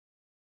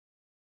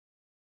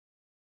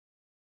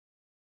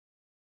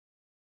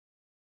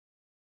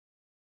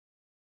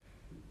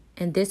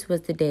And this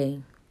was the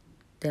day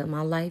that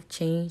my life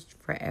changed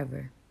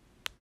forever.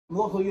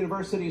 Local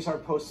universities are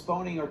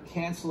postponing or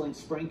canceling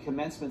spring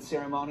commencement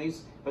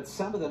ceremonies, but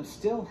some of them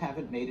still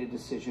haven't made a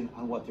decision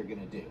on what they're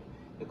going to do.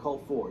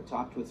 Nicole Ford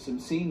talked with some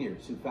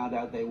seniors who found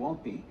out they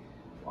won't be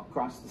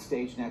across the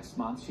stage next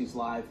month. She's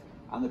live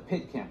on the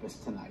Pitt campus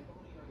tonight.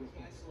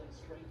 Canceling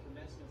spring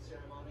commencement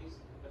ceremonies,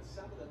 but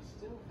some of them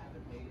still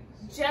haven't made a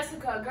decision.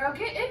 Jessica, girl,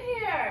 get in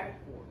here.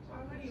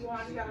 What do you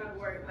want? You got out of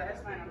work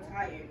last night. I'm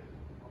tired.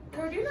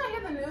 Girl, do you not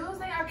hear the news?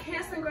 They are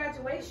canceling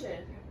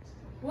graduation.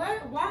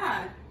 What?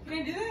 Why? You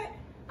can do it?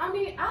 I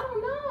mean, I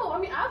don't know. I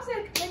mean,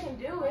 obviously they can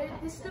do it.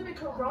 This stupid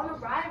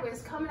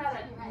coronavirus coming out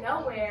of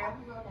nowhere,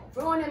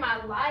 ruining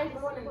my life,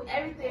 ruining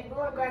everything,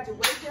 ruining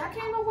graduation. I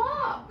can't even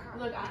walk.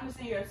 Look, I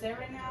understand you're upset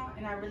right now,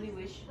 and I really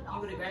wish you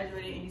would have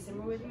graduated in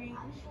December with me,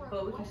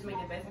 but we can just make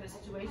the best of the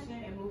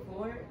situation and move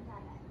forward.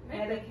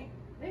 Make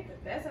the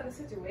best of the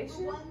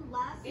situation?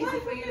 Easy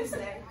for you to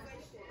say.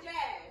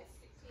 Jazz,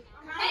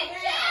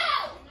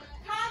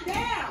 calm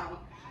down.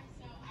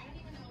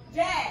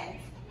 Jazz.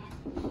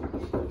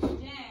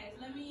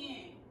 Let me in.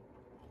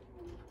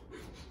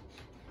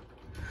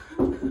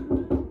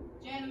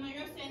 Jazz, I know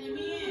you're upset. Let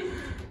me in.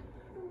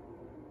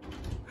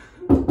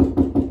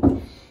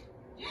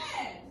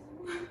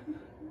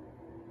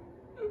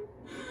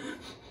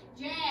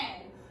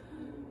 Jazz,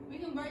 we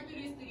can work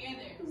through this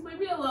together. Just leave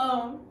me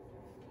alone.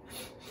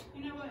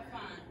 You know what?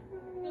 Fine.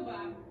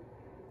 Goodbye.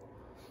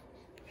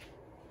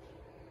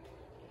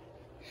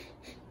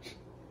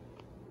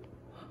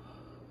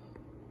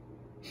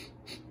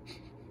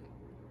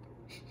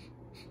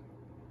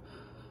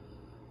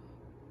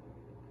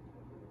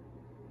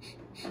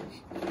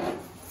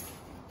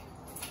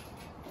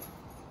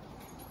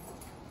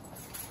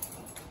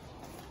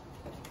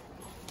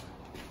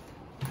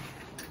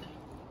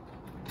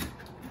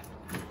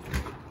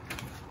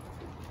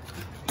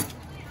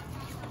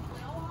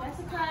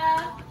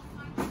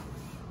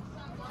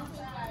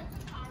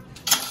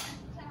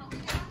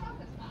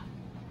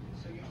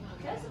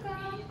 Jessica,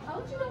 how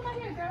would you look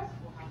out here, girl?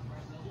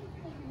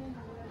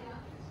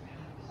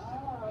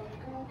 Oh,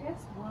 girl,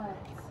 guess what?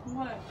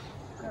 What?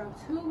 Girl,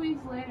 2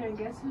 weeks later,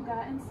 guess who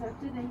got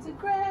accepted into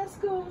grad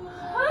school?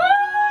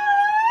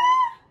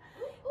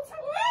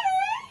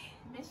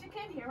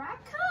 Michigan, here I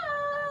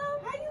come.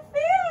 How you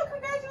feel?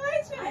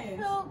 Congratulations. I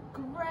feel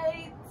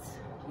great.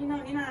 You're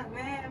not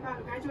mad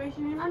about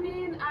graduation? I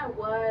mean, I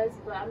was,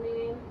 but I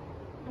mean,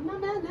 I'm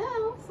not mad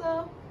now,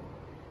 so.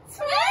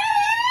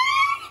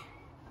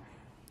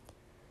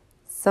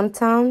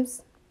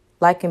 Sometimes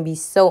life can be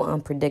so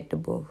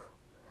unpredictable,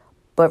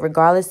 but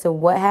regardless of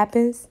what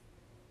happens,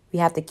 we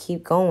have to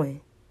keep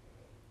going.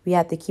 We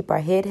have to keep our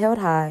head held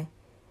high,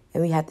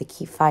 and we have to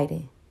keep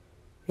fighting.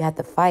 We have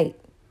to fight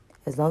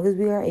as long as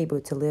we are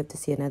able to live to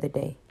see another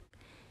day.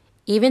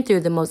 Even through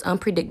the most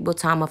unpredictable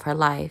time of her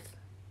life,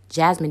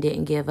 Jasmine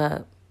didn't give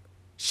up.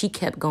 She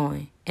kept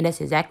going, and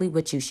that's exactly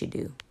what you should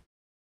do.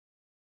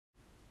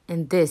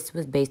 And this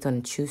was based on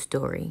a true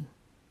story.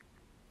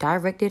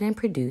 Directed and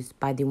produced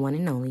by the one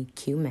and only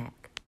Q Mac.